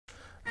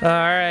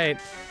Alright,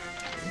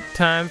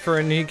 time for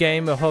a new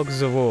game of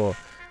Hogs of War,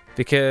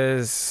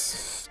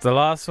 because the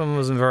last one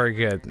wasn't very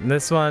good. And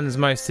this one is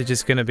mostly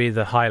just going to be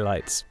the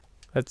highlights.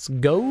 Let's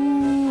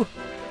go!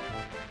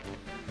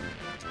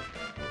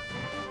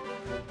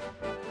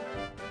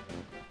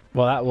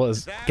 Well, that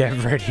was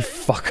get ready,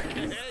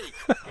 fucker.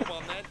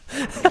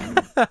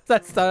 I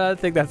don't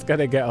think that's going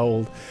to get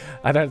old.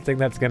 I don't think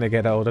that's going to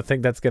get old. I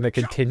think that's going to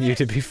continue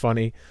to be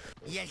funny.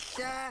 Yes,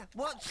 sir.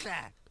 What's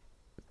that?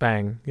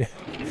 Bang. Yeah,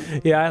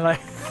 yeah, I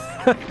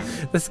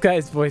like... This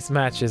guy's voice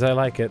matches. I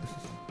like it.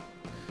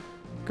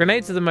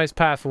 Grenades are the most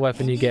powerful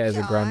weapon you get as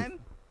a grunt.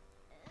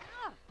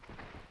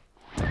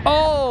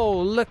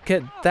 Oh, look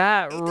at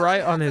that.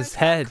 Right on his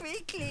head.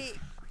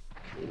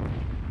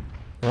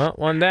 Well,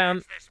 one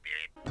down.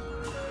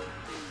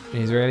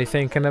 He's really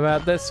thinking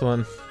about this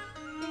one.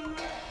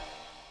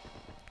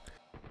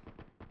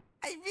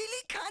 I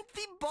really can't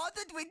be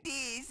bothered with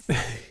these.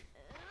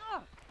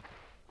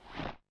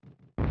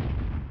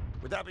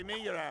 Would that be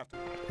me you're after?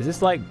 Is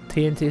this like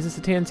TNT? Is this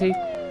a TNT?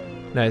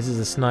 No, this is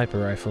a sniper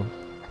rifle.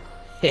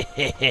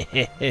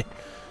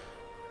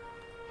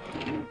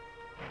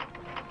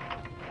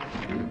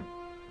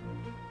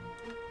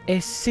 A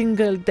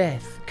single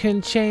death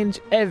can change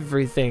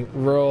everything,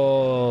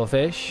 raw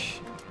fish.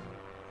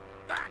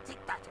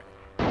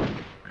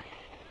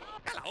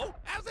 Hello,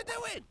 how's it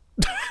doing?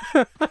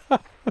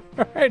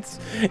 Right.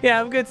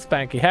 Yeah, I'm good,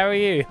 Spanky. How are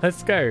you?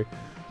 Let's go.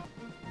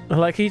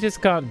 Like, he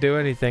just can't do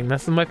anything.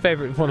 That's one of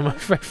my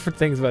favorite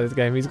things about this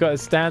game. He's got to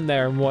stand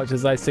there and watch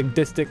as I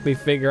sadistically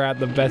figure out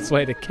the best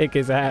way to kick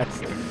his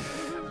ass.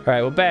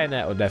 Alright, well,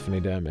 bayonet will definitely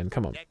do him in.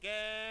 Come on.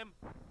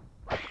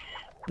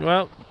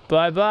 Well,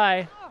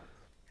 bye-bye.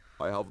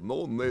 I have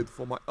no need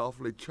for my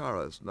earthly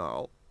chariot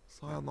now.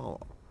 Sayonara.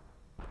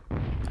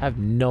 I have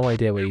no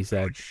idea what he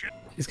said.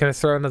 He's going to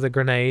throw another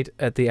grenade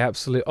at the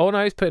absolute... Oh,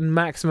 no, he's putting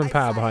maximum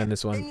power behind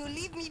this one. Then you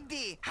leave me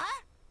be, huh?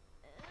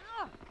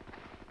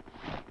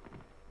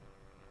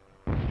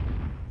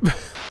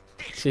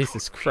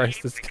 Jesus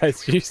Christ, this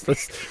guy's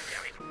useless.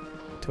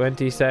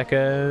 20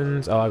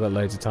 seconds. Oh, I got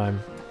loads of time.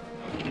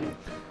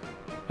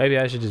 Maybe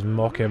I should just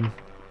mock him.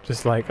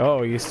 Just like,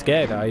 oh, you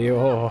scared, are you?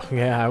 Oh,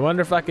 yeah, I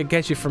wonder if I could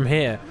get you from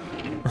here.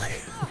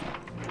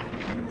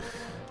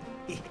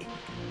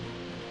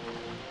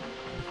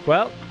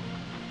 Well,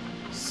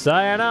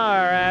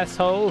 sayonara,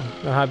 asshole.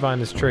 I'll hide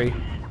behind this tree.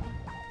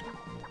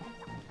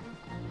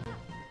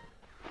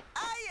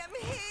 I am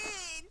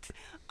hit.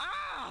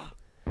 Ah.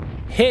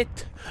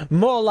 Hit?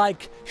 More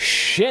like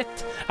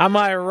shit. Am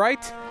I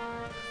right?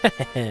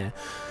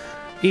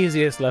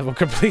 Easiest level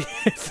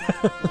completed.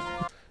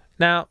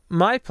 Now,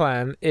 my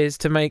plan is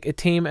to make a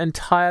team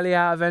entirely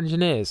out of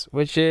engineers,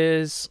 which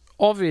is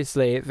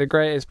obviously the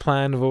greatest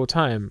plan of all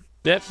time.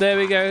 Yep, there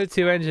we go,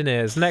 2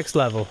 engineers. Next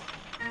level.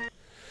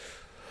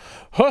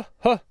 Ha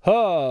ha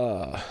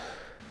ha!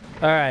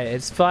 Alright,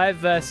 it's 5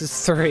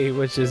 versus 3,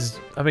 which is,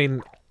 I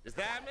mean,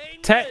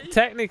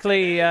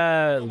 technically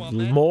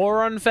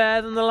more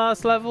unfair than the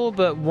last level,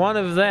 but one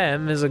of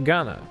them is a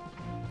gunner.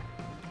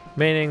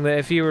 Meaning that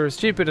if you were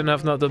stupid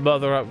enough not to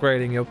bother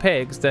upgrading your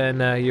pigs,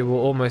 then you will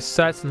almost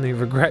certainly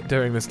regret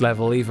doing this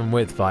level even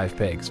with 5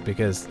 pigs,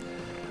 because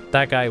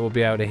that guy will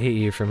be able to hit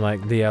you from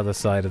like the other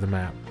side of the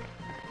map.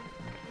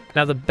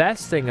 Now the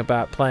best thing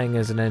about playing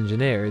as an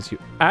engineer is you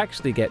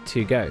actually get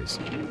 2 goes.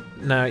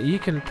 Now you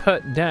can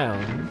put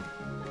down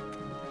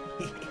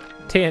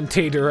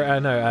TNT,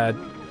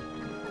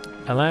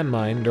 a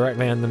landmine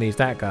directly underneath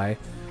that guy,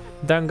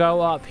 then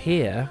go up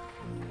here.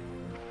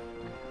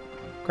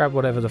 Grab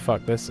whatever the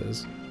fuck this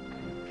is.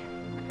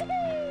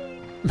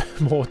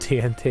 More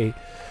TNT.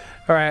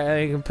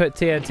 Alright, you can put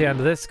TNT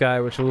under this guy,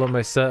 which will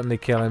almost certainly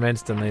kill him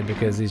instantly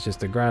because he's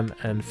just a grunt,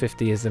 and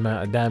 50 is the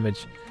amount of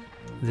damage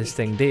this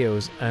thing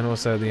deals, and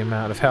also the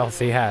amount of health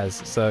he has,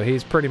 so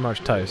he's pretty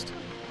much toast.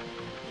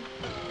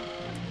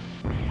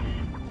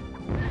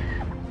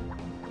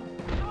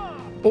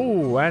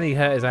 Oh, and he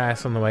hurt his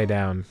ass on the way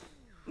down.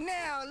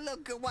 Now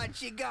look at what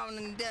you gone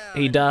and done.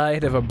 He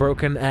died of a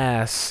broken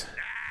ass.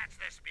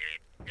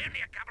 Only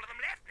a couple of them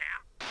left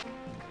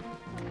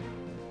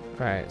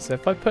now. Right, so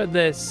if I put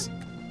this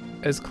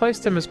as close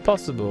to him as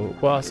possible,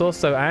 whilst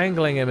also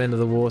angling him into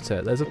the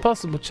water, there's a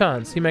possible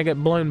chance he may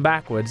get blown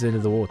backwards into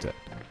the water.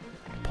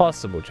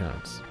 Possible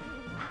chance.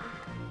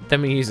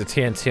 Then we use the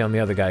TNT on the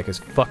other guy, because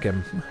fuck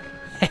him.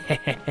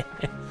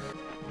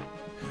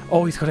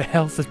 Oh, he's got a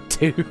health of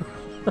 2.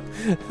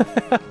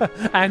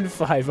 And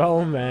 5.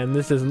 Oh man,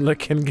 this isn't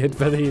looking good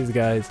for these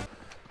guys.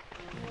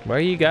 Where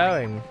are you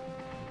going?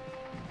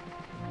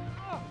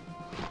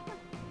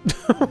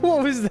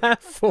 What was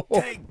that for?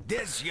 Take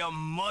this, your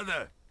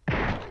mother.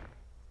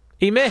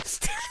 He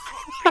missed.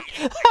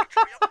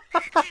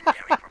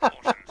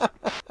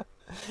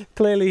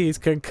 Clearly he's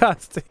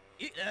concussed.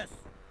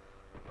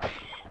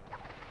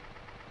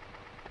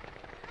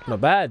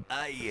 Not bad.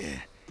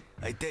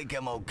 I think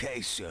I'm okay,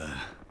 sir.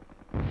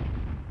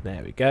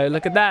 There we go.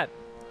 Look at that.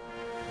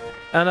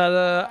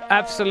 Another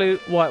absolute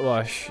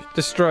whitewash.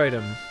 Destroyed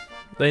them.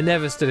 They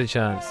never stood a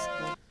chance.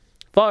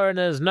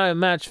 Foreigners no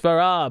match for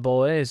our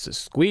boys.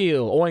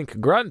 Squeal, oink,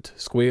 grunt.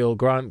 Squeal,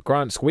 grunt,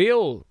 grunt,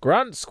 squeal.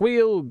 Grunt,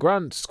 squeal,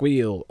 grunt,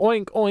 squeal.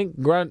 Oink,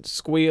 oink, grunt,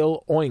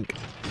 squeal, oink.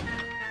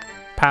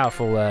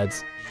 Powerful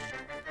words.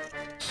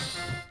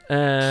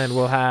 And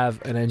we'll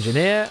have an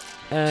engineer.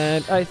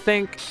 And I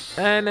think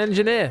an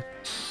engineer.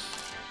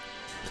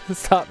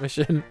 Start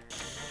mission.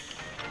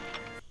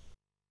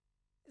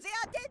 They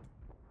are dead.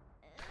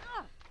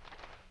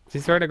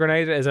 He's throwing a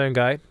grenade at his own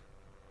guy.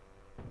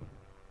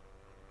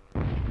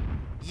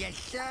 Yes,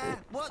 sir.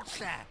 What,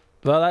 sir?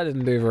 Well, that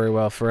didn't do very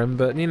well for him,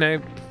 but you know,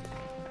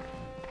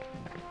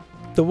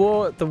 the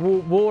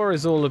war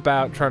is all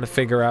about trying to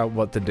figure out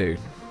what to do.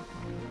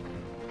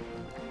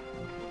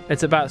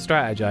 It's about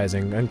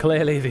strategizing, and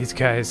clearly these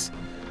guys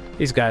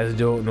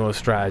don't know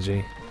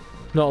strategy,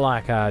 not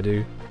like I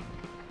do.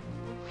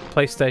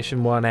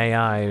 PlayStation 1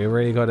 AI, you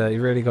really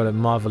gotta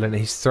marvel in it.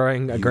 He's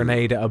throwing a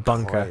grenade at a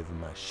bunker.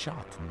 My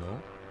shot, no?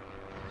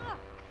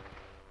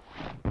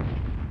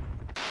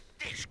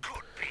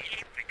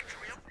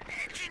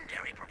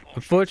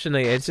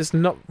 Unfortunately, it's just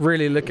not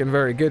really looking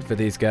very good for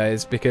these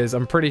guys because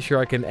I'm pretty sure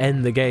I can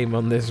end the game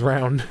on this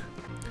round.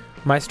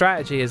 My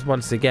strategy is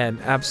once again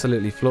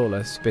absolutely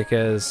flawless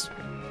because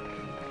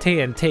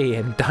TNT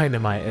and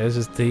dynamite is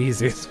just the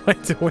easiest way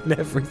to win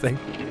everything.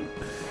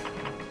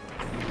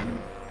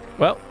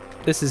 Well,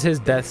 this is his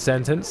death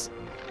sentence.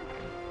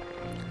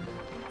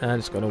 I'm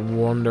just gonna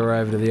wander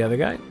over to the other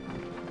guy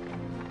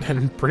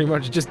and pretty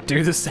much just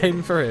do the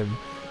same for him.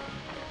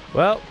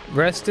 Well,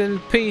 rest in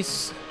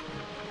peace,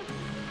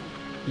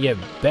 you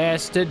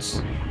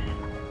bastards.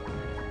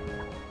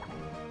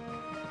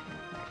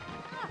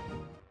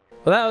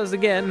 Well, that was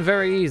again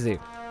very easy.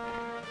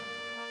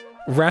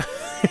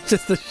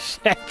 Just the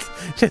shed.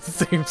 Just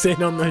zooms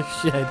in on the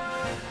shed.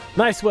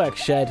 Nice work,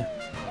 shed.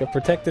 Your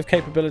protective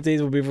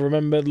capabilities will be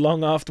remembered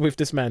long after we've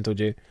dismantled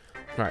you.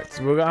 Alright,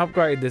 so we're gonna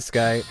upgrade this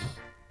guy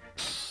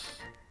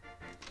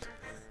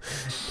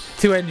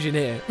to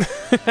engineer.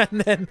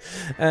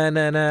 and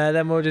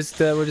then we'll just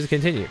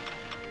continue.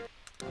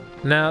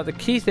 Now, the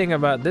key thing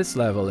about this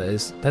level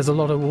is there's a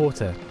lot of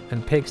water,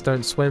 and pigs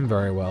don't swim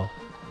very well.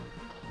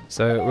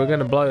 So we're going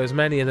to blow as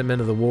many of them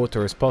into the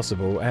water as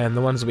possible, and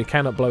the ones that we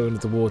cannot blow into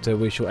the water,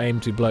 we shall aim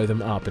to blow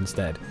them up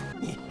instead.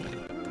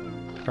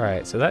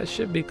 Alright, so that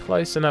should be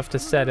close enough to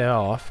set it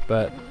off,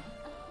 but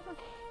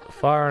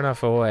far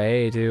enough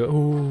away to...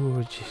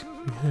 Ooh,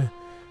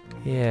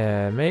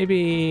 yeah,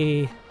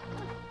 maybe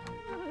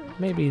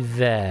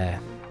there.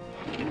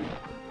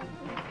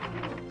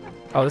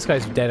 Oh, this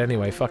guy's dead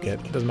anyway, fuck it.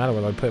 Doesn't matter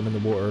whether I put him in the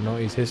water or not,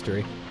 he's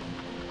history.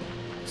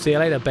 See you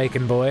later,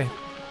 bacon boy.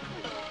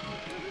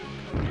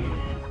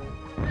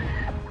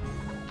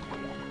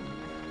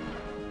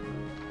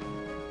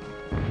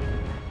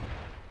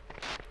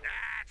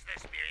 That's the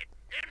spirit.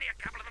 Only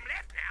a couple of them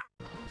left now.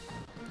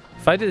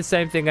 If I did the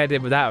same thing I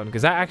did with that one,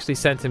 because that actually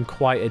sent him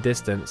quite a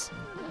distance.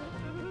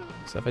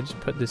 So if I just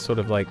put this sort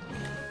of like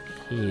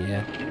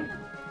here.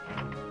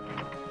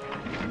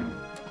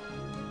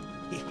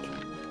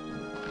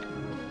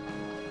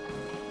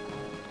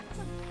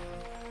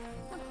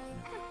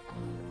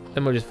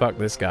 Then we'll just fuck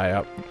this guy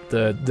up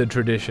the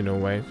traditional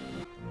way.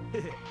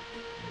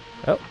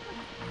 Oh.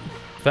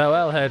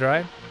 Farewell, hair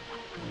dry.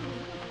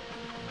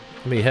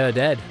 Be her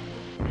dead.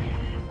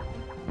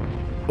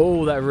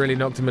 Oh, that really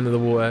knocked him into the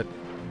water.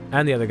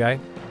 And the other guy.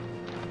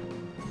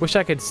 Wish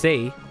I could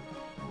see.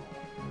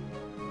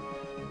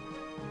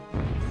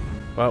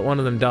 Well, one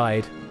of them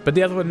died. But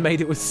the other one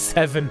made it with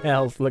 7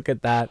 health. Look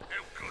at that.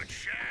 Oh, good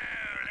show.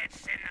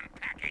 Let's send them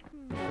packing.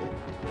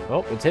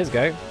 Oh, it's his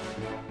go.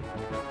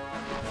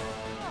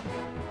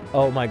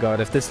 Oh my god,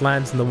 if this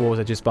lands in the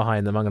water just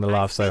behind them, I'm going to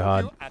laugh so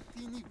hard.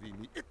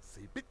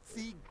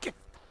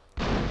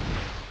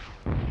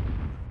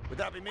 Would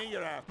that be me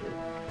you're after?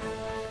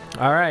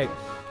 Alright.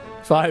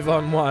 5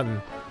 on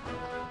 1.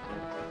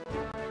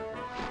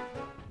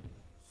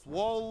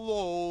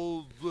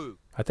 Swallows.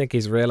 I think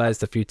he's realized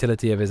the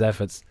futility of his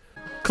efforts.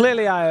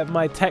 Clearly,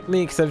 my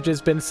techniques have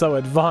just been so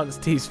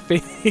advanced, he's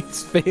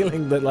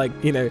feeling that, like,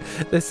 you know,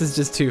 this is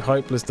just too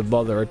hopeless to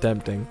bother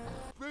attempting.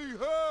 Be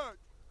hurt!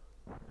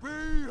 Be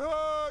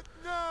hurt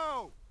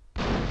now!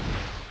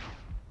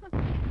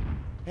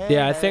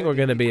 Yeah, I think we're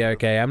going to be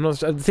okay. I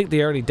think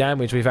the only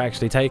damage we've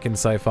actually taken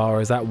so far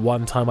is that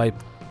one time I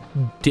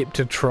dipped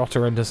a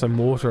trotter into some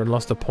water and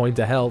lost a point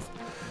of health.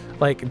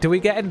 Like, do we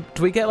get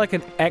like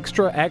an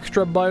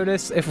extra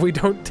bonus if we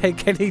don't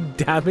take any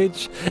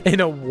damage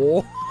in a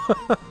war?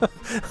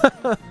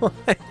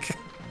 Like,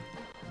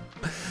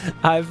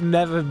 I've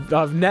never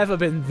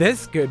been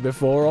this good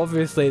before.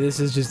 Obviously,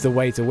 this is just the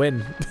way to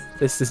win.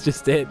 This is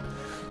just it.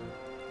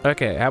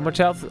 Okay, how much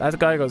health? That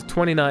guy got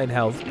 29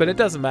 health, but it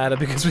doesn't matter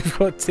because we've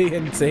got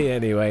TNT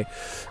anyway.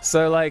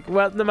 So, like,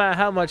 well, no matter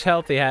how much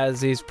health he has,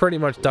 he's pretty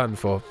much done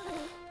for.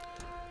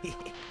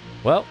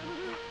 Well,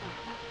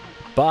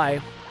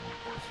 bye.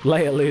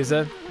 Later,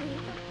 loser.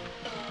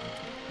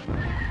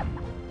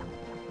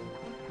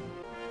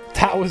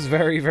 That was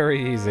very,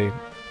 very easy.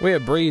 We are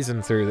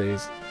breezing through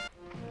these.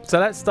 So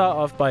let's start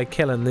off by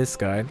killing this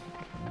guy.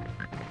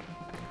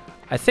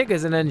 I think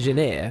as an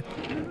engineer,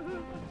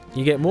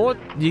 you get more,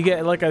 you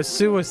get like a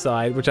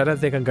suicide, which I don't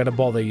think I'm going to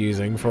bother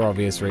using for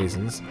obvious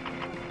reasons.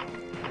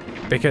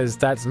 Because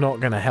that's not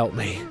going to help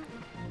me.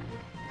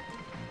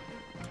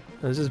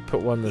 Let's just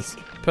put one that's,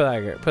 put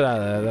that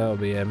there, that'll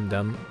be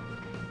done.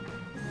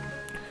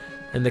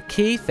 And the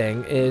key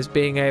thing is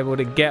being able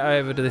to get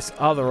over to this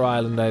other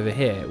island over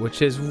here,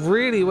 which is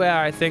really where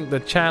I think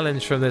the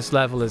challenge from this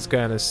level is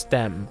going to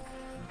stem.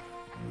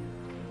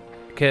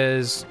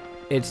 Because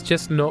it's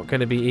just not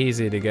going to be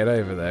easy to get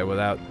over there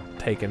without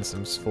taking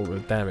some sort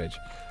of damage.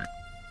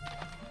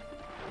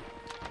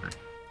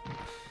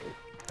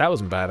 That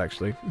wasn't bad,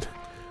 actually.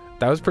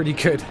 That was pretty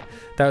good.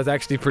 That was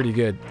actually pretty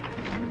good.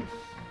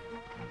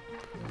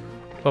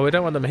 Well, we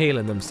don't want them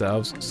healing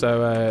themselves,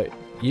 so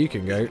you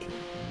can go.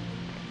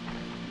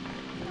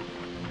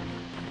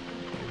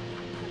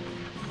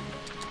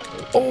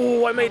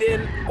 Oh, I made it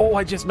in. Oh,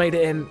 I just made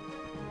it in.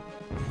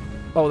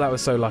 Oh, that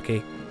was so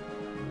lucky.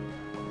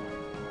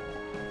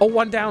 Oh,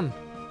 one down.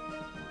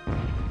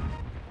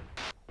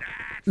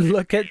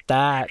 Look at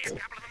that.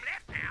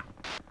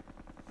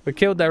 We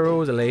killed their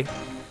orderly.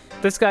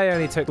 This guy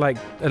only took like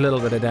a little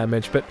bit of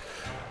damage, but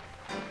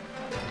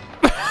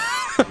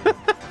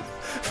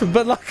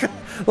but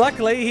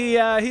luckily he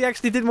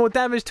actually did more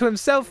damage to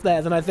himself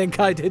there than I think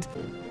I did.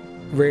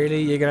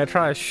 Really? You're gonna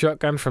try a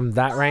shotgun from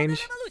that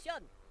range?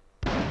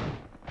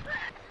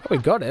 We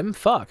got him.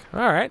 Fuck.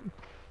 Alright.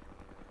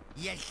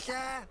 Yes,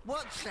 sir.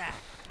 What's that?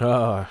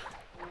 Oh.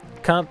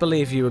 Can't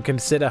believe you would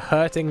consider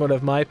hurting one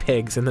of my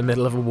pigs in the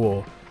middle of a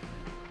war.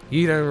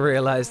 You don't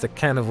realize the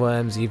can of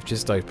worms you've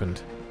just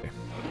opened.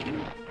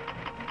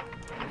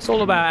 It's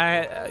all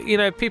about, you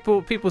know,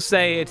 people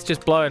say it's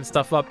just blowing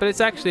stuff up, but it's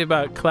actually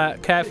about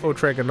careful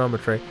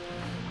trigonometry.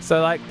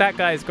 So, like, that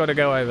guy's got to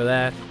go over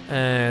there,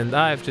 and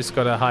I've just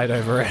got to hide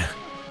over it.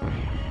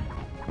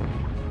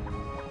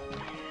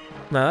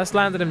 Now, that's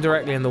landed him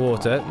directly in the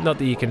water. Not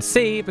that you can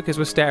see, because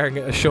we're staring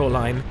at a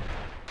shoreline.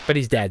 But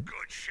he's dead. Good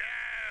show.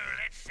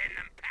 Let's send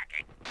them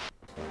packing.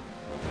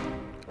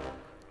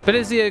 But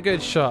is he a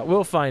good shot?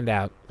 We'll find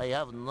out. I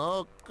have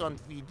no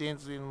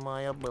confidence in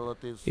my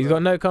abilities. He's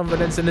got no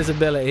confidence in his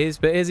abilities,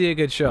 but is he a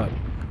good shot?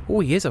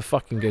 Oh, he is a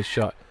fucking good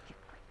shot.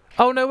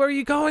 Oh, no, where are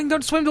you going?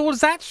 Don't swim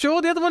towards that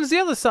shore. The other one's the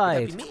other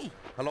side. Me.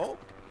 Hello?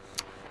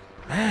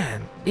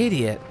 Man,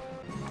 idiot.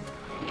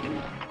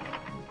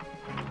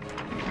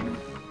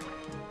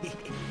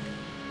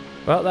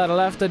 Well, that'll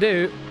have to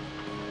do.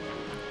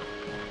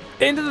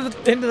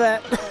 Into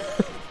that.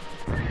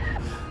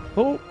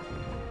 Oh.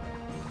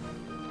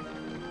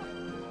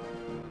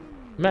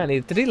 Man,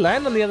 did he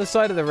land on the other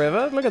side of the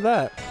river? Look at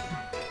that.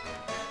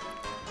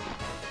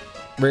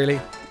 Really?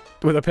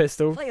 With a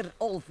pistol? Fire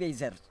all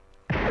phasers.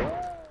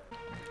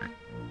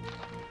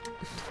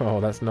 Oh,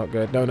 that's not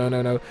good. No, no,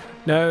 no, no.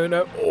 No,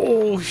 no.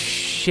 Oh,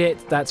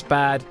 shit. That's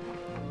bad.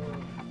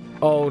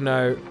 Oh,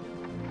 no.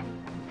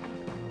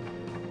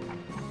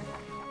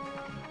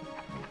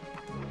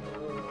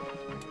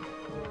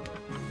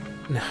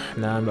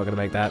 No, I'm not going to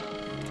make that.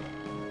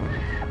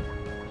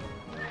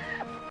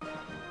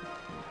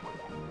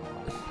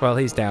 Well,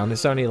 he's down.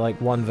 It's only like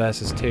 1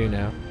 versus 2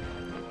 now.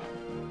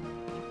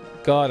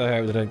 God, I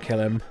hope they don't kill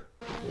him.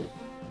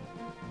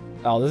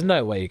 Oh, there's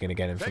no way you're going to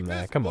get him from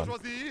there. Come on.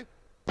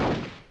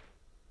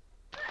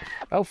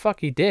 Oh, fuck,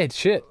 he did.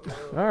 Shit.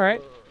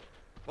 Alright.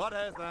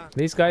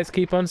 These guys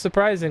keep on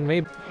surprising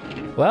me.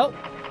 Well.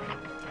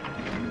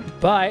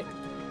 Bye.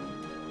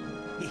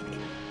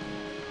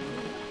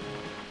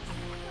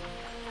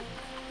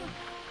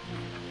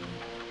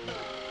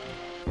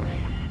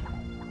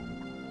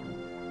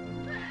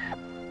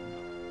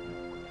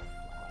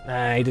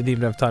 Nah, he didn't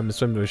even have time to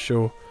swim to a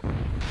shore.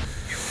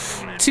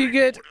 Too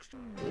good.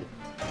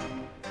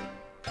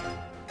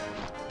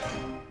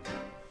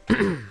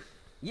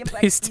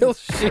 He's still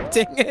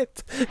shooting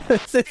it.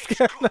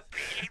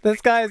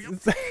 This guy's.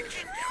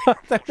 I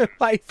don't know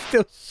why he's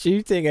still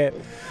shooting it.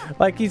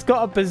 Like he's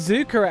got a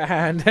bazooka at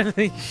hand and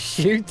he's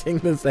shooting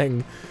the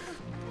thing.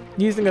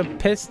 Using a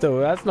pistol.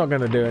 That's not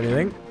going to do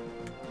anything.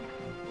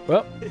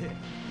 Well.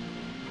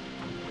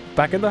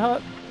 Back in the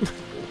hut.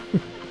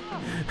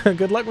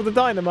 Good luck with the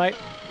dynamite.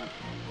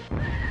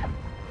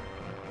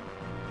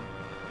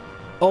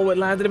 Oh, it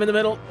landed him in the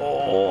middle.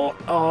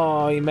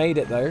 Oh, he made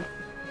it though.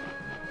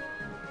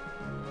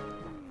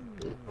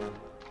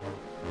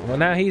 Well,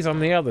 now he's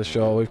on the other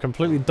shore. We've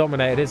completely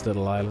dominated his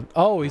little island.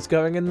 Oh, he's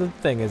going in the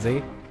thing, is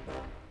he?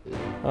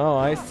 Oh,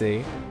 I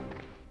see.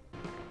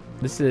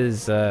 This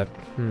is,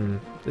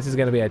 this is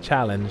going to be a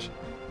challenge.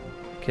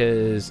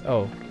 Because,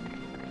 oh.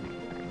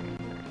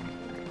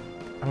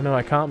 Oh no,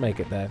 I can't make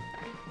it there.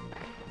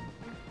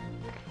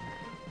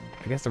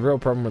 I guess the real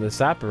problem with the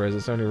sapper is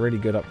it's only really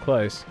good up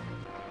close.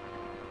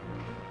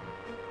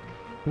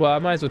 Well, I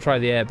might as well try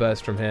the air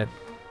burst from here.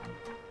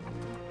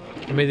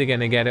 I'm either going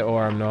to get it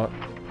or I'm not.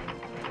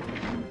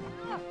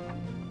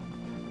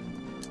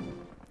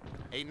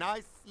 A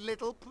nice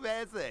little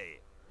present.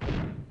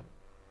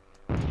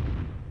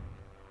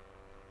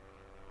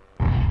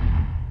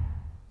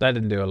 That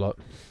didn't do a lot.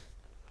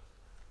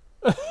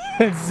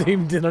 It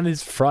zoomed in on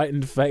his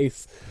frightened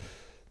face.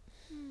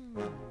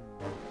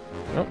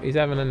 Oh, he's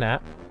having a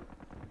nap.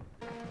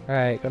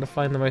 Alright, gotta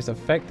find the most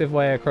effective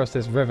way across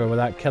this river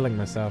without killing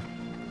myself.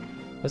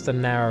 What's the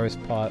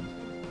narrowest part?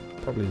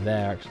 Probably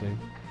there, actually.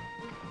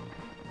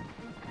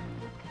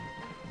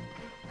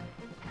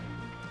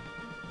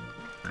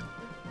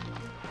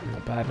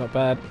 Not bad, not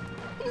bad.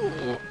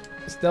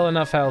 Still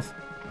enough health.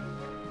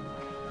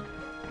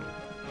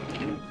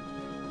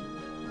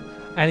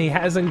 And he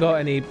hasn't got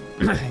any...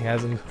 he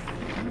hasn't...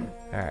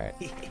 Alright.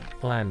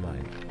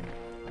 Landmine.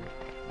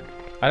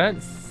 I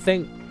don't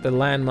think the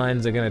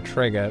landmines are going to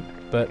trigger,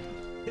 but...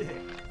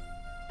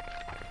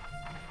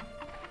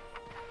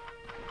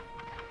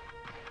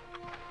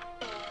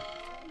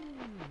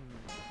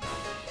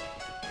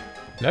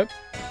 Nope.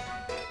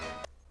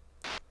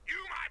 You,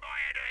 my boy,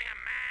 are doing a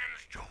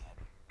man's job.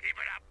 Keep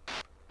it up.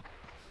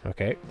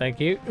 Okay, thank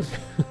you.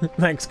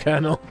 Thanks,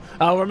 Colonel.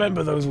 I'll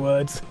remember those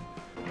words.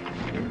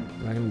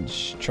 I can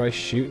try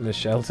shooting the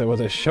shelter with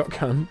a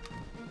shotgun.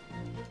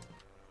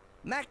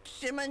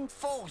 Maximum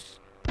force.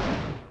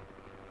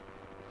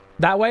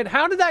 That way?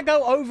 How did that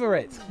go over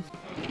it?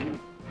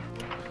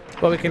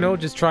 Well, we can all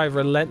just try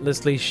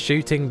relentlessly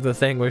shooting the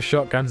thing with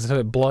shotguns until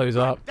it blows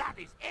up. That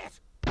is it.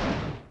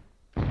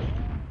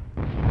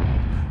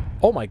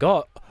 Oh my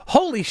god.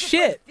 Holy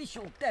shit!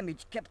 Visual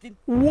damage, Captain.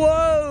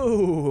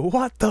 Whoa!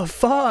 What the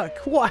fuck?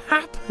 What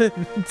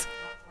happened?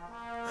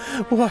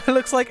 Well, it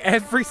looks like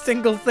every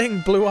single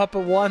thing blew up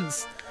at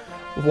once.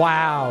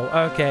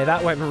 Wow. Okay,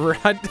 that went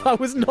right. I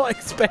was not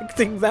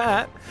expecting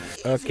that.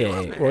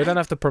 Okay, well, we don't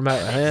have to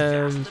promote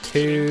him.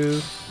 2,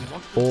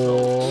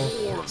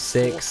 4,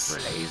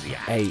 6,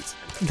 8.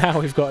 Now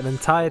we've got an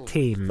entire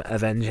team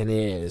of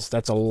engineers.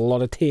 That's a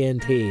lot of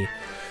TNT.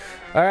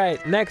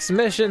 Alright, next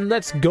mission.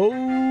 Let's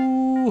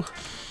go.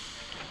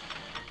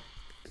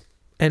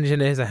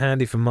 Engineers are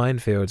handy for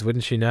minefields,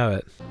 wouldn't you know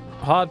it?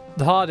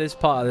 The hardest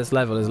part of this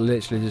level is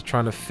literally just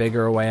trying to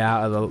figure a way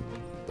out of the...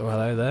 Oh,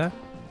 hello there.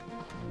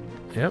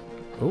 Yep.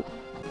 Oh.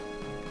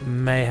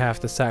 May have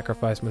to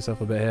sacrifice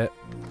myself a bit here.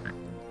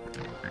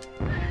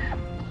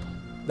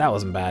 That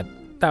wasn't bad.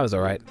 That was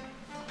alright.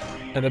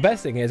 And the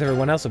best thing is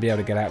everyone else will be able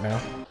to get out now.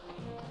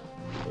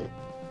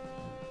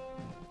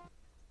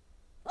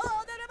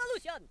 Oh, the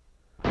revolution!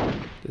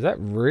 Does that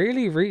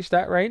really reach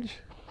that range?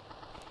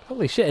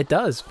 Holy shit, it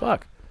does.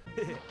 Fuck.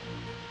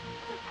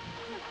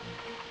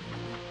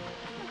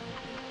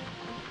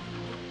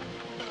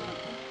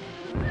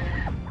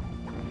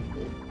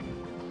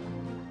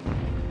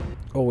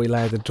 Oh, we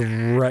landed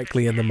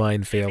directly in the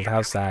minefield.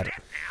 How sad.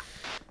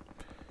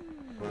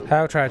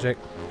 How tragic.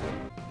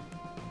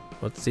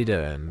 What's he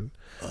doing?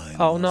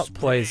 Oh, not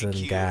poison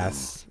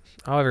gas.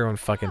 Oh, everyone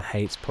fucking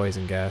hates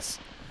poison gas.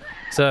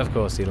 So, of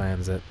course, he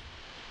lands it.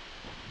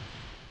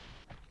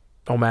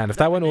 Oh, man. If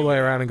that went all the way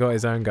around and got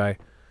his own guy,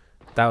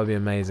 that would be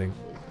amazing.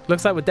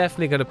 Looks like we're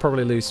definitely going to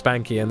probably lose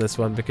Spanky in this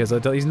one because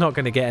he's not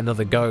going to get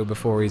another go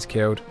before he's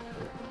killed.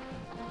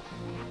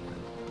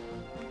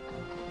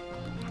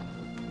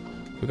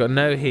 We've got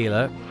no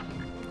healer,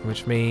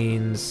 which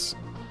means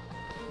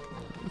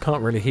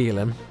can't really heal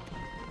him.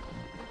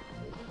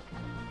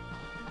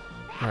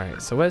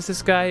 Alright, so where's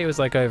this guy? He was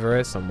like over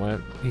here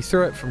somewhere. He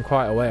threw it from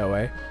quite a way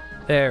away.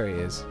 There he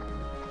is.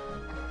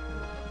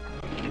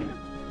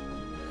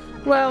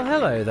 Well,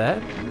 hello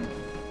there.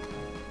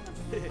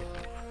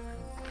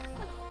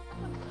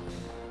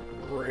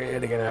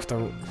 Really gonna have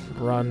to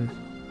run.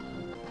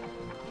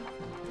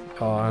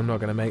 Oh, I'm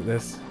not gonna make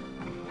this.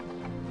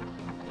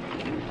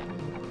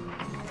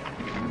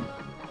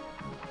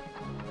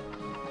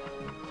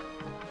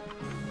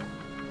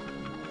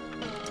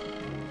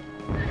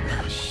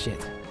 Oh,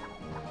 shit.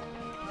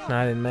 No,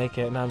 I didn't make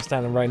it. Now I'm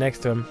standing right next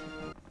to him.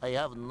 I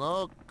have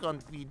no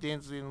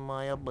confidence in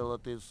my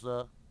abilities,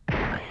 sir.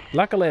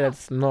 Luckily,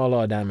 that's not a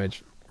lot of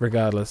damage,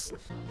 regardless.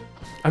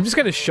 I'm just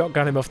gonna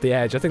shotgun him off the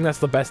edge. I think that's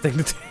the best thing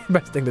to do.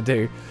 Best thing to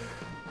do.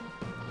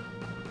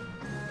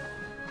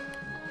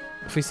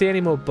 If we see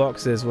any more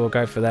boxes, we'll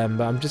go for them.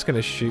 But I'm just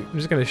gonna shoot. I'm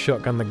just gonna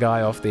shotgun the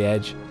guy off the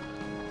edge,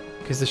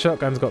 because the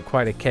shotgun's got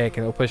quite a kick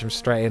and it'll push him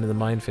straight into the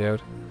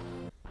minefield.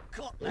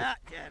 Got that,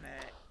 damn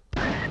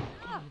it.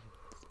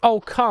 Oh,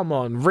 come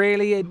on.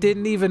 Really? It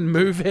didn't even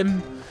move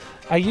him?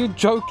 Are you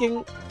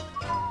joking?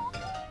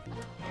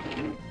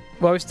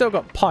 Well, we've still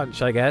got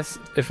punch, I guess,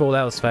 if all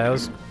else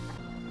fails.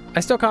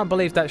 I still can't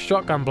believe that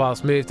shotgun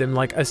blast moved him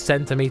like a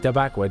centimeter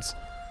backwards.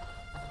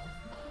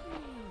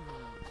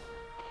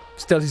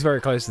 Still, he's very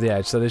close to the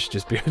edge, so this should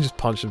just be just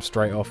punch him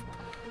straight off.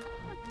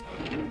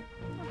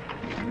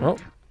 Oh,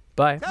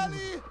 bye.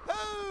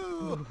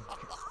 Tally-ho!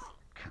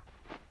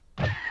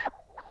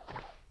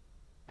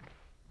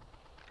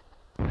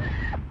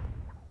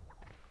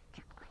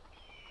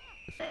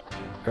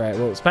 Right,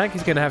 well,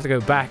 Spanky's gonna have to go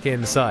back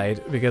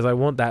inside because I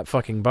want that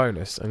fucking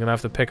bonus. I'm gonna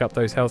have to pick up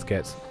those health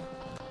kits.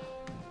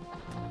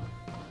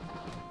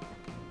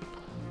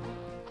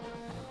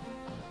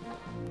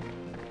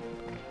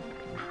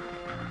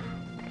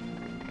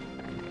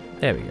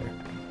 There we go.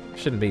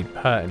 Shouldn't be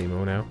hurt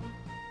anymore now.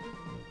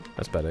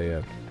 That's better,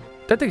 yeah.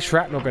 Don't think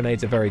shrapnel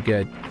grenades are very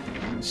good.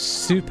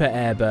 Super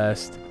air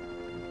burst.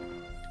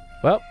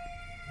 Well,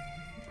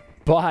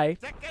 bye.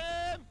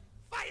 Second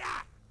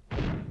fire!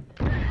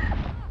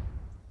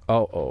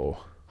 Uh-oh.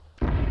 Oh,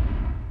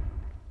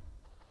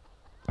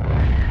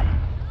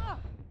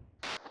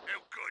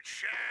 good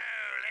show.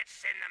 Let's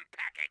send them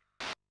packing.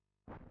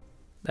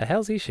 The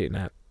hell's he shooting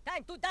at?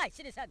 Time to die,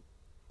 citizen.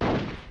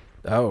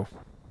 Oh.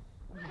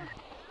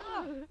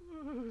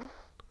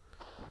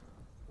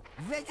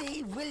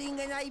 Ready, willing,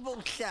 and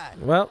able, sir.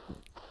 Well,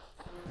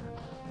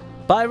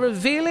 by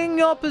revealing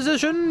your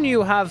position,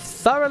 you have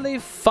thoroughly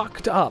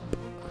fucked up.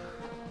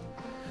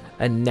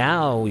 And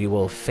now you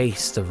will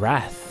face the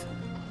wrath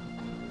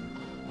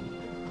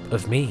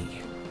of me,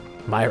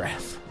 my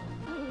wrath.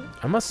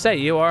 I must say,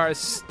 you are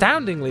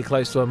astoundingly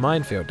close to a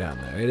minefield down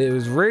there. It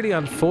was really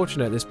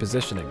unfortunate, this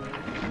positioning.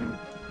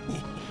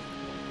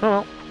 Oh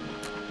well.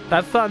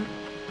 Have fun.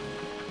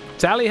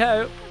 Tally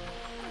ho.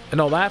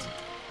 And all that.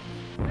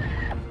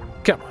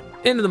 Come on.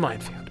 Into the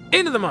minefield.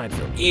 Into the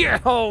minefield. Yeah.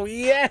 Oh,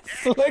 yes.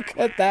 Look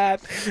at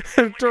that.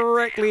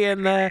 Directly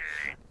in there.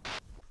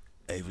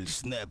 I will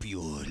snap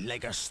you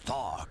like a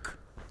stalk.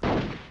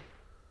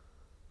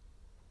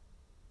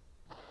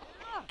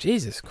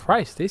 Jesus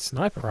Christ. These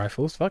sniper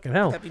rifles. Fucking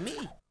hell. Happy me.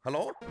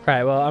 Hello?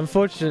 Right, well,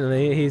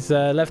 unfortunately, he's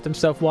left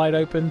himself wide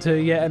open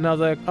to yet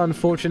another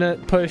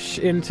unfortunate push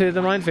into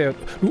the minefield.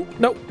 Ooh,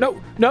 no,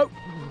 no, no!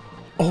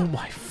 Oh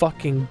my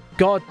fucking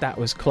god, that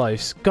was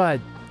close. God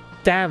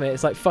damn it,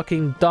 it's like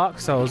fucking Dark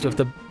Souls with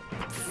the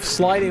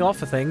sliding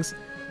off of things.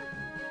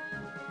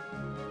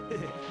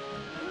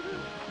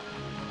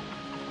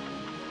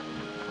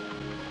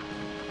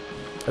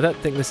 I don't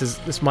think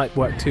this might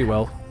work too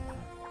well.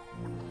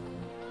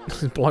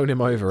 Blown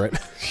him over it.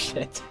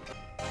 Shit.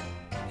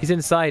 He's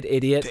inside,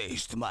 idiot.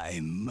 Taste my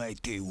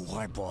mighty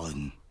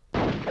weapon.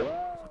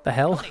 What the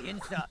hell?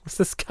 What's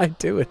this guy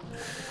doing?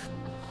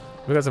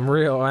 We've got some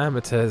real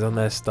amateurs on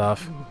their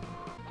stuff.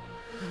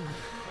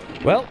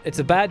 Well, it's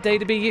a bad day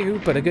to be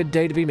you, but a good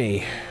day to be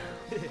me.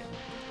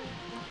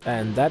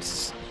 And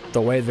that's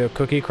the way the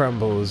cookie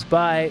crumbles.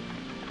 Bye.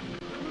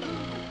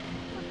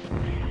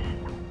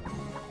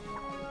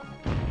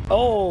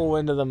 Oh,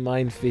 into the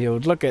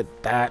minefield. Look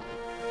at that.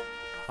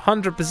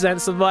 100%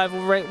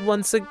 survival rate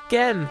once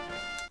again.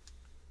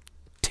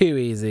 Too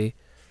easy.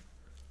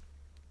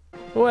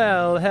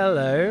 Well,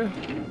 hello.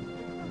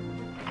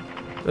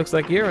 Looks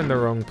like you're in the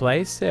wrong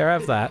place. Here,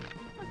 have that.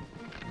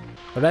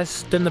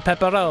 Rest in the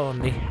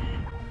pepperoni.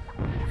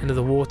 Into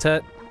the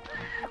water.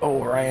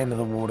 Oh, right into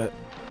the water.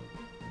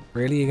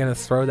 Really? You're gonna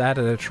throw that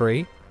at a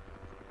tree?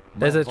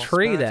 There's a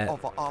tree there.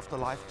 Of the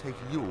afterlife take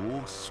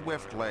you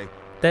swiftly.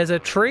 There's a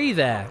tree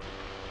there.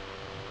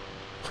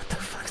 What the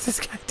fuck's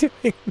this guy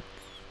doing?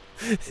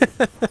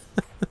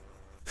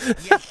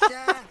 Yes,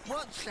 sir.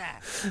 What's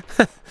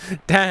that?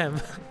 Damn.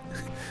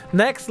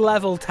 Next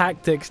level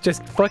tactics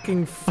just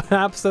fucking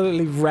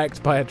absolutely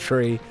wrecked by a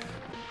tree.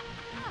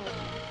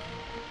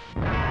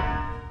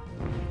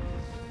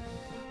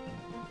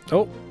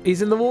 Oh,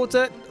 he's in the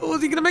water. Oh,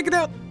 is he gonna make it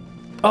out?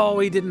 Oh,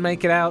 he didn't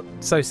make it out.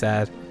 So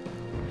sad.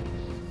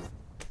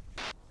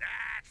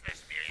 That's the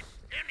spirit.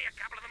 Only a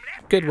couple of them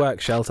left. Good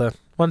work, Shelter.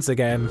 Once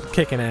again,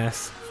 kicking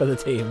ass for the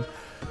team.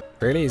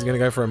 Really? He's gonna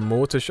go for a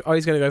mortar shot? Oh,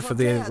 he's gonna go for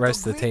the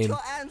rest of the team. Your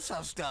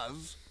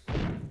ancestors.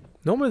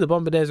 Normally the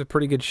Bombardiers are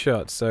pretty good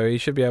shots, so he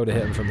should be able to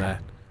hit him from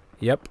there.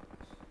 Yep.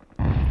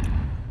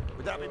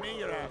 Would that be me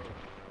you're after?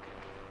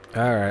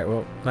 Alright,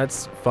 well,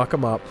 let's fuck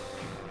him up.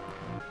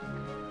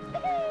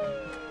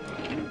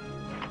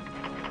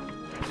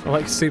 I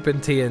like Super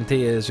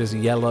TNT is just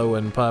yellow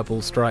and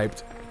purple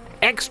striped.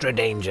 Extra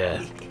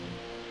danger!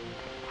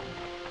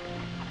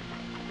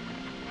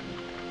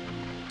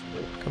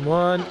 Come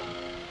on.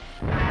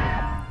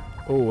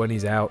 Oh, and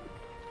he's out.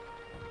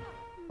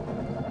 I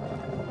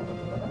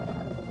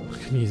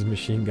can use a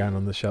machine gun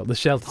on the shelter. The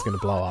shelter's gonna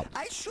blow up.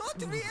 I shot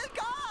real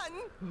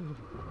gun.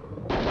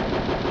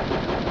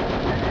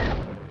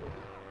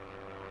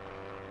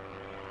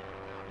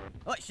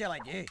 What shall I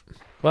do?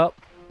 Well,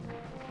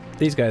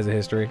 these guys are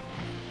history.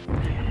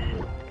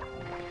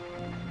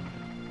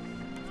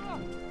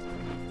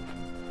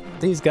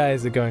 These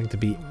guys are going to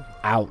be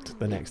out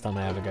the next time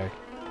I ever go.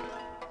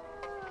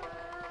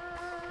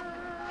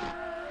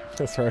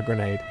 Let's throw a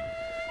grenade.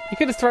 You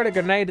could have thrown a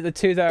grenade at the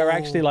two that are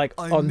actually like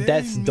on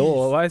death's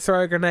door. Why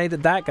throw a grenade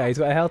at that guy? He's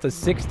got a health of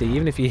 60.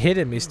 Even if you hit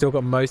him, he's still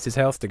got most of his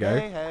health to go.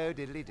 Hey ho,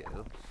 diddly do.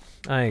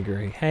 I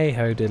agree. Hey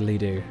ho, diddly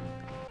do.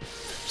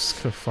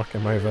 Just gonna fuck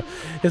him over.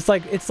 It's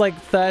like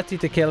 30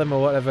 to kill him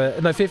or whatever.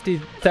 No,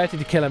 30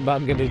 to kill him, but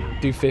I'm gonna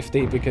do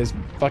 50 because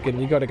fucking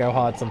you gotta go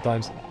hard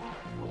sometimes.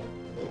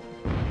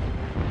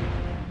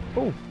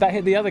 Oh, that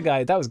hit the other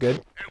guy. That was good.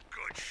 Oh,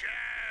 good show.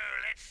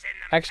 Let's send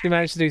them Actually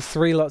managed to do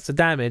 3 lots of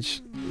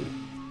damage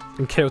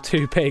and kill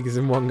 2 pigs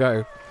in one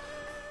go.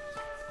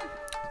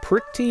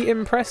 Pretty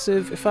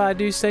impressive, if I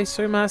do say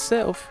so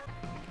myself.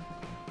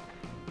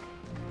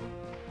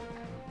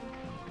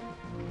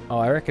 Oh,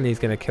 I reckon he's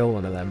gonna kill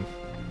one of them.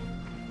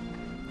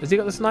 Has he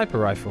got the sniper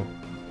rifle?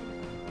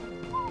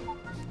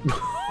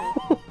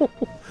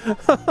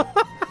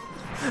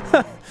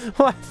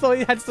 Well, I thought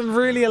you had some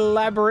really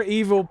elaborate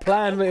evil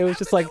plan, but it was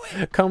just like,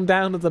 come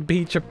down to the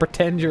beach and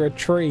pretend you're a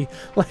tree.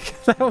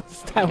 Like,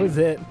 that was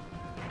it.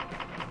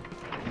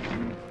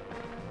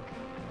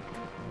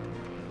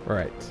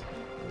 Right.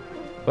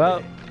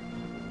 Well,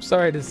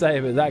 sorry to say,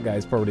 but that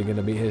guy's probably going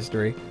to be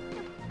history.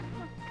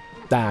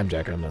 Nah, I'm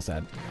joking, I'm not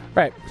sad.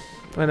 Right.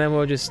 And then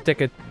we'll just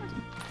stick it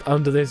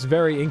under this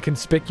very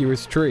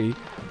inconspicuous tree.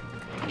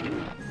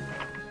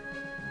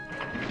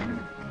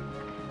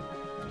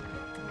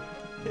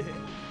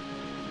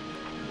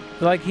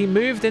 Like, he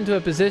moved into a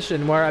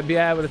position where I'd be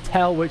able to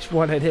tell which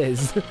one it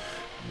is.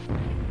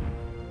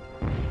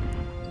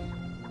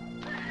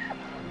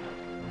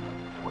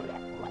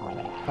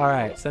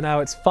 Alright, so now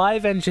it's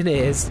 5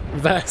 engineers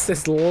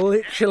versus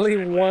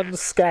literally 1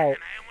 scout.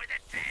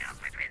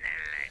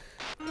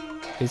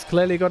 He's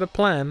clearly got a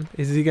plan.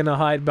 Is he gonna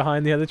hide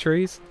behind the other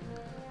trees?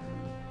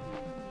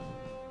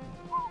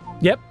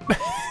 Yep.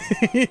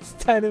 He's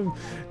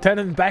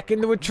turning back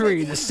into a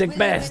tree, the sick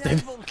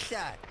bastard.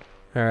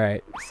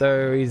 Alright,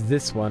 so he's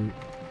this one.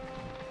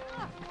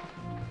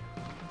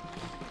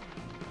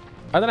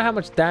 I don't know how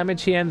much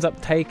damage he ends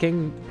up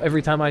taking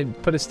every time I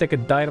put a stick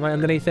of dynamite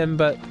underneath him,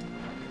 but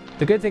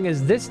the good thing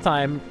is this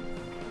time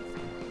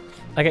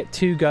I get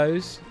 2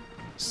 goes,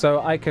 so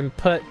I can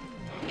put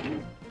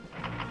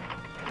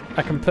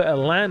a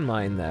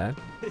landmine there,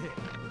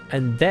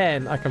 and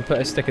then I can put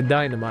a stick of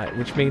dynamite,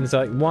 which means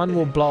like one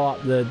will blow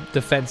up the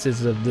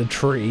defenses of the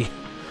tree,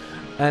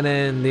 and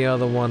then the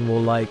other one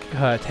will like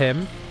hurt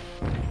him.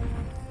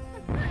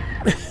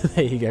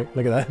 There you go,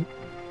 look at that.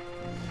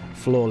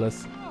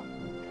 Flawless.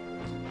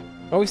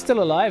 Oh, he's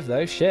still alive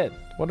though, shit.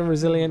 What a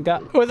resilient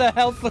guy. With a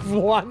health of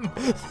 1.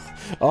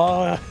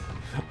 Oh,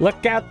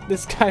 look out,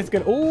 this guy's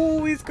gonna...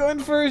 Oh, he's going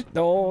for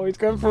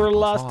a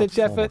last-ditch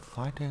effort.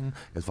 Fighting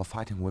is for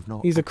fighting with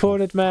no... He's a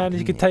cornered man,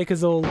 he could take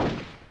us all.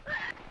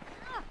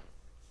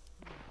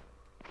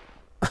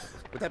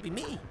 Would that be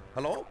me?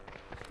 Hello?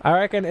 I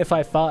reckon if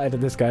I farted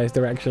in this guy's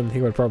direction,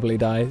 he would probably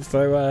die.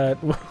 So,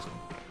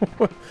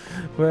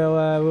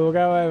 we'll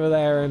go over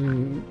there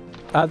and...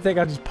 I think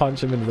I'll just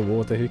punch him into the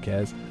water, who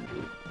cares?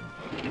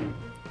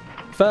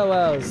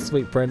 Farewell,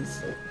 sweet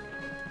prince.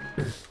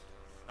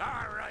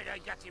 Alright, I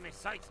got you in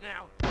sights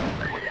now.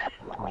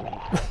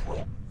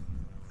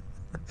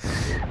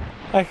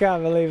 I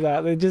can't believe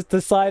that. They just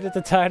decided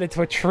to turn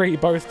into a tree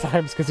both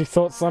times because he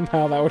thought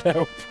somehow that would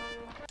help.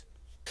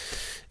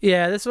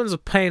 Yeah, this one's a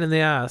pain in the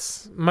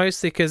ass.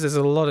 Mostly because there's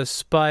a lot of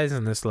spies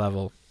in this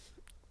level.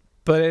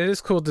 But it is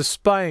called the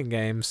spying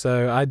game,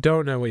 so I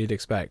don't know what you'd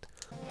expect.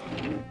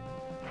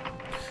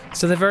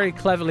 So they very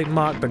cleverly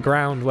marked the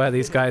ground where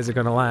these guys are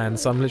going to land,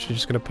 so I'm literally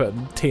just going to put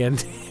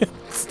TNT and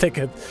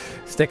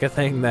stick a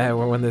thing there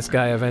where when this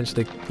guy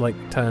eventually like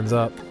turns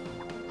up.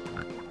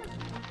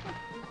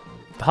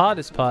 The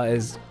hardest part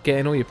is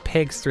getting all your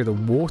pigs through the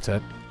water,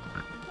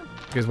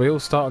 because we all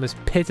start on this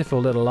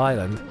pitiful little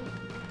island.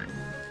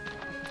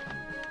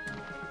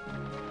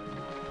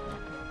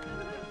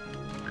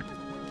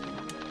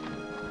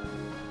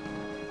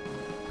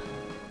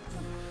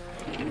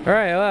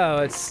 Alright, well,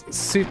 it's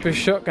super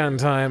shotgun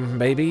time,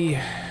 baby.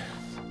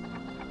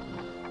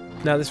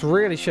 Now, this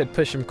really should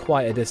push him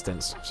quite a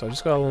distance, so I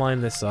just gotta line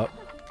this up.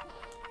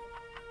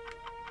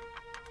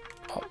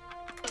 Oh.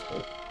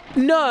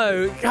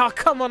 No! Oh,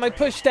 come on, I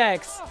pushed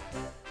X!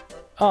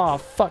 Oh,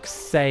 fuck's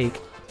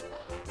sake.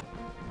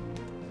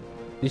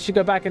 You should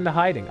go back into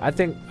hiding. I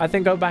think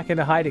go back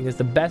into hiding is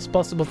the best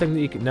possible thing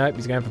that you can... Nope,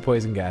 he's going for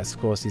poison gas.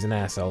 Of course, he's an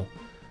asshole.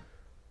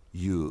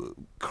 You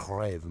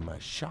crave my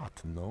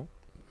shot, no?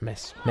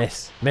 Miss,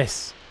 miss,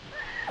 miss.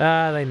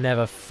 Ah, they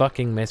never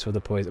fucking miss with the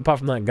poison. Apart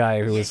from that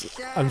guy who was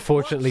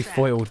unfortunately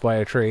foiled by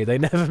a tree. They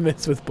never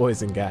miss with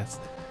poison gas.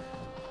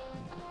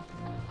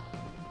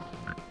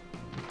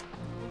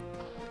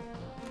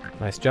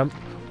 Nice jump.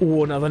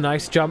 Oh, another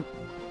nice jump.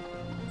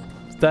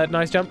 Third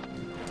nice jump.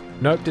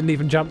 Nope, didn't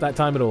even jump that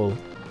time at all.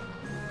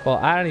 Well,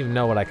 I don't even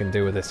know what I can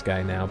do with this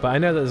guy now. But I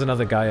know that there's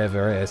another guy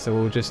over here, so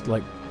we'll just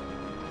like...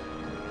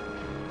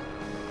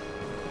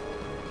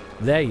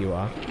 There you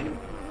are.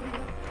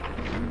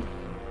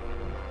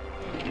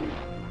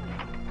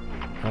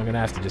 I'm gonna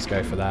have to just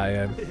go for that,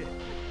 yeah.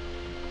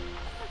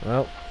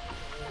 Well,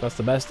 that's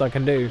the best I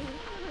can do.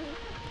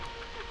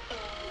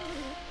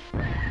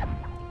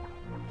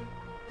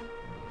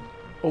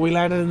 Oh, we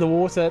landed in the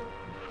water.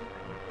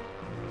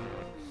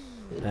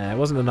 Nah, it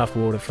wasn't enough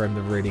water for him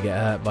to really get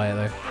hurt by it,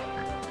 though.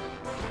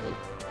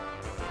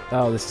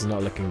 Oh, this is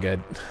not looking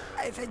good.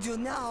 If I do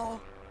now...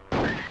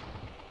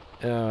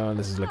 Oh,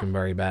 this is looking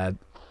very bad.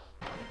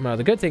 Well,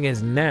 the good thing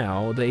is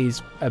now that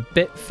he's a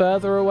bit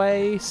further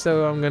away,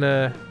 so I'm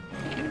gonna...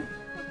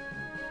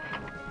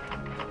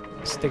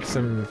 stick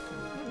some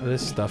of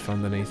this stuff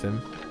underneath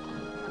him.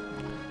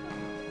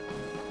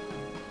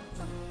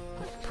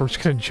 I'm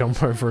just gonna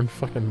jump over and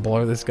fucking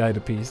blow this guy to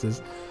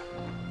pieces.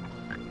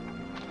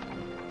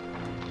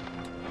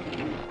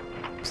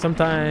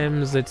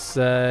 Sometimes it's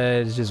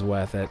just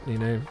worth it, you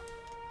know?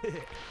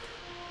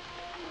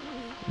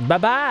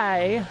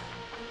 Bye-bye!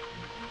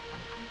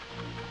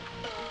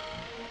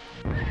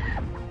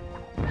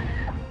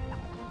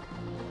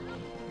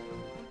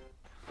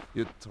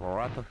 You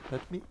try to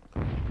hit me?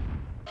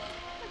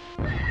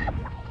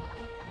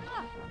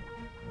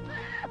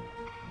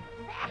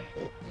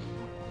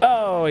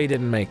 Oh, he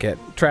didn't make it.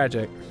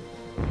 Tragic.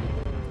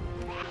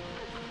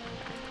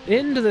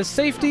 Into the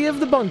safety of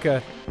the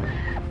bunker.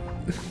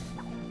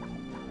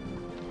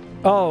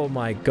 Oh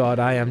my god,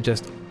 I am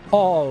just...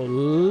 Oh,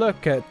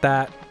 look at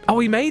that. Oh,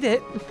 he made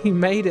it. He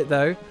made it,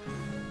 though.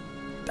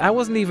 I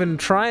wasn't even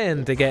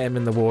trying to get him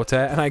in the water,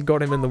 and I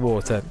got him in the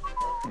water.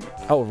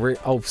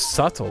 Oh,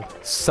 subtle.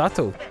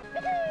 Subtle.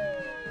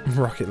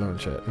 Rocket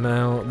launcher.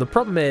 Now, the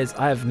problem is,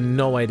 I have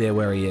no idea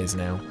where he is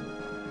now.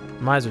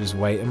 Might as well just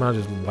wait. I might as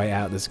well just wait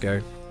out this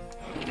go.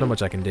 Not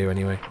much I can do,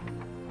 anyway.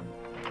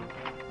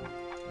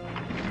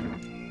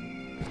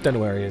 Don't know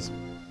where he is.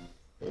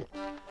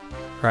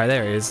 Right,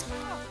 there he is.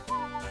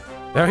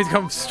 Now he's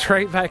come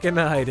straight back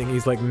into hiding.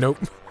 He's like, nope.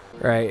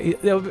 Right,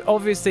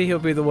 obviously he'll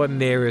be the one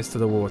nearest to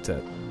the water.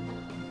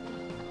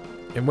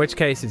 In which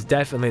case, it's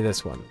definitely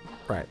this one.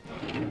 Right.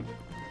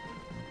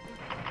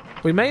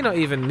 We may not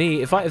even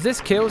need... If this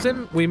kills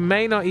him, we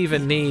may not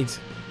even need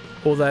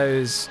all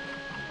those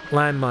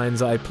landmines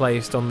that I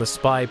placed on the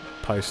spy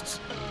posts.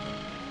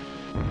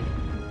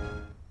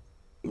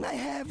 I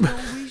have no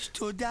wish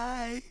to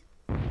die.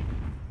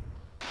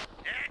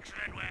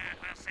 Excellent work.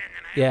 We'll send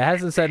them out. Yeah, it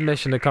hasn't said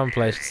mission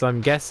accomplished, so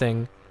I'm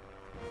guessing...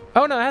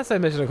 Oh no, it has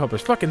said mission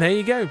accomplished. Fucking there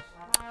you go.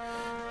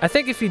 I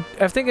think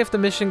if the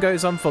mission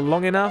goes on for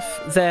long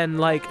enough, then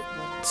like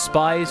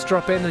spies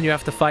drop in and you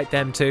have to fight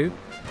them too.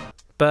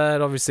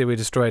 But obviously we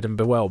destroyed them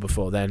well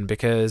before then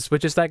because we're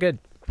just that good.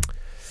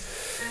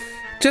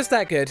 Just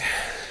that good.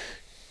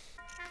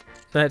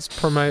 Let's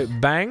promote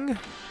Bang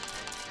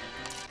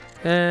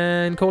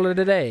and call it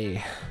a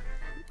day.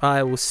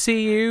 I will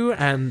see you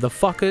and the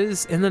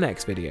fuckers in the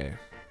next video.